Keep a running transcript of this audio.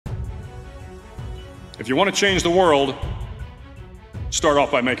If you want to change the world, start off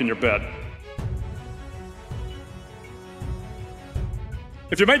by making your bed.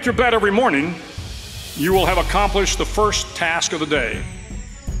 If you make your bed every morning, you will have accomplished the first task of the day.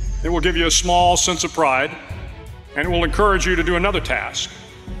 It will give you a small sense of pride, and it will encourage you to do another task,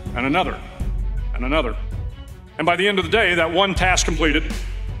 and another, and another. And by the end of the day, that one task completed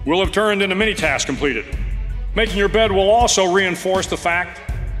will have turned into many tasks completed. Making your bed will also reinforce the fact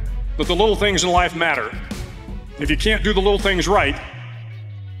that the little things in life matter. If you can't do the little things right,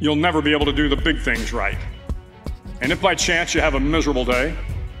 you'll never be able to do the big things right. And if by chance you have a miserable day,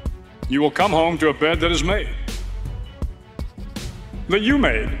 you will come home to a bed that is made, that you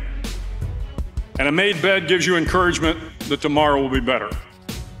made. And a made bed gives you encouragement that tomorrow will be better.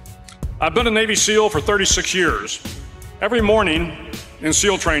 I've been a Navy SEAL for 36 years. Every morning in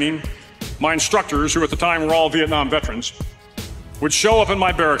SEAL training, my instructors, who at the time were all Vietnam veterans, would show up in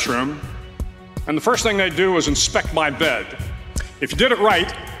my barracks room, and the first thing they'd do was inspect my bed. If you did it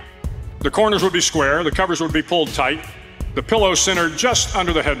right, the corners would be square, the covers would be pulled tight, the pillow centered just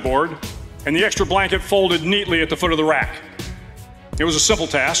under the headboard, and the extra blanket folded neatly at the foot of the rack. It was a simple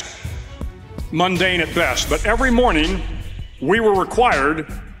task, mundane at best, but every morning we were required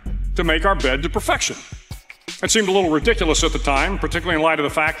to make our bed to perfection. It seemed a little ridiculous at the time, particularly in light of the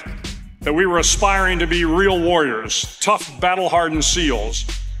fact that we were aspiring to be real warriors, tough, battle-hardened SEALs.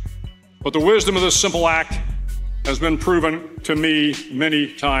 But the wisdom of this simple act has been proven to me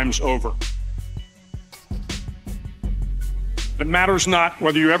many times over. It matters not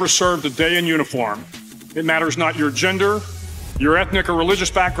whether you ever served a day in uniform. It matters not your gender, your ethnic or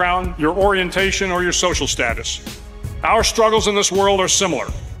religious background, your orientation, or your social status. Our struggles in this world are similar,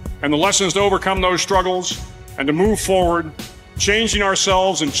 and the lessons to overcome those struggles and to move forward, changing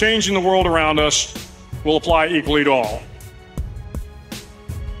ourselves and changing the world around us, will apply equally to all.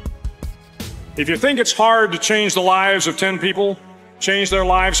 If you think it's hard to change the lives of 10 people, change their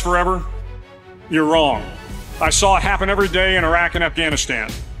lives forever, you're wrong. I saw it happen every day in Iraq and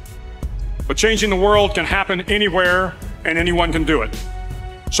Afghanistan. But changing the world can happen anywhere, and anyone can do it.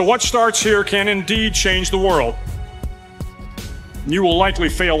 So what starts here can indeed change the world. You will likely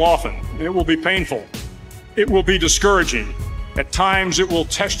fail often, and it will be painful. It will be discouraging. At times, it will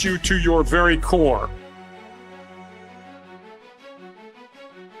test you to your very core.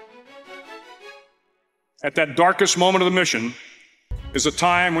 At that darkest moment of the mission is a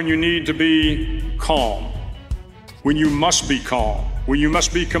time when you need to be calm, when you must be calm, when you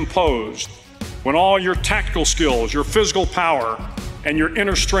must be composed, when all your tactical skills, your physical power, and your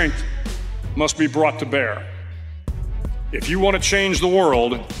inner strength must be brought to bear. If you want to change the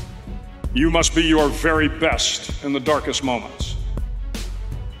world, you must be your very best in the darkest moments.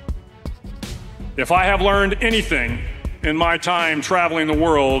 If I have learned anything in my time traveling the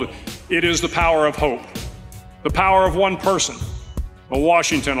world, it is the power of hope. The power of one person, a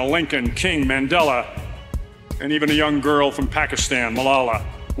Washington, a Lincoln, King, Mandela, and even a young girl from Pakistan, Malala.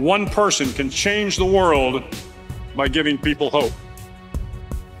 One person can change the world by giving people hope.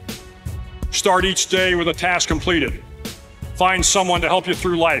 Start each day with a task completed. Find someone to help you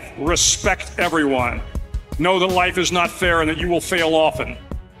through life. Respect everyone. Know that life is not fair and that you will fail often.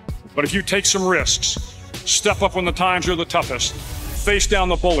 But if you take some risks, step up when the times are the toughest, face down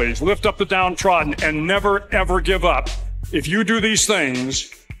the bullies, lift up the downtrodden, and never, ever give up. If you do these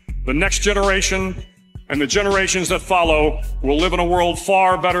things, the next generation and the generations that follow will live in a world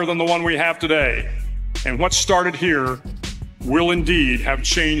far better than the one we have today. And what started here will indeed have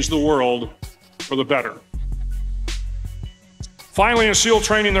changed the world for the better. Finally, in SEAL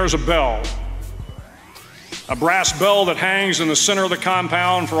training, there's a bell. A brass bell that hangs in the center of the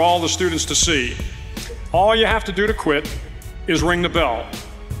compound for all the students to see. All you have to do to quit is ring the bell.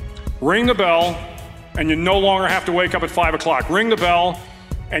 Ring the bell, and you no longer have to wake up at 5 o'clock. Ring the bell,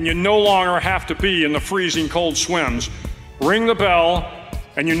 and you no longer have to be in the freezing cold swims. Ring the bell,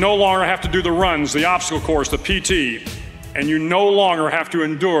 and you no longer have to do the runs, the obstacle course, the PT, and you no longer have to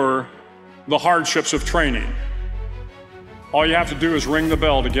endure the hardships of training. All you have to do is ring the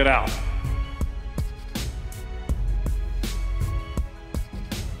bell to get out.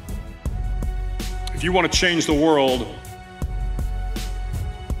 If you want to change the world,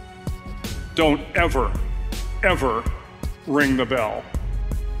 don't ever, ever ring the bell.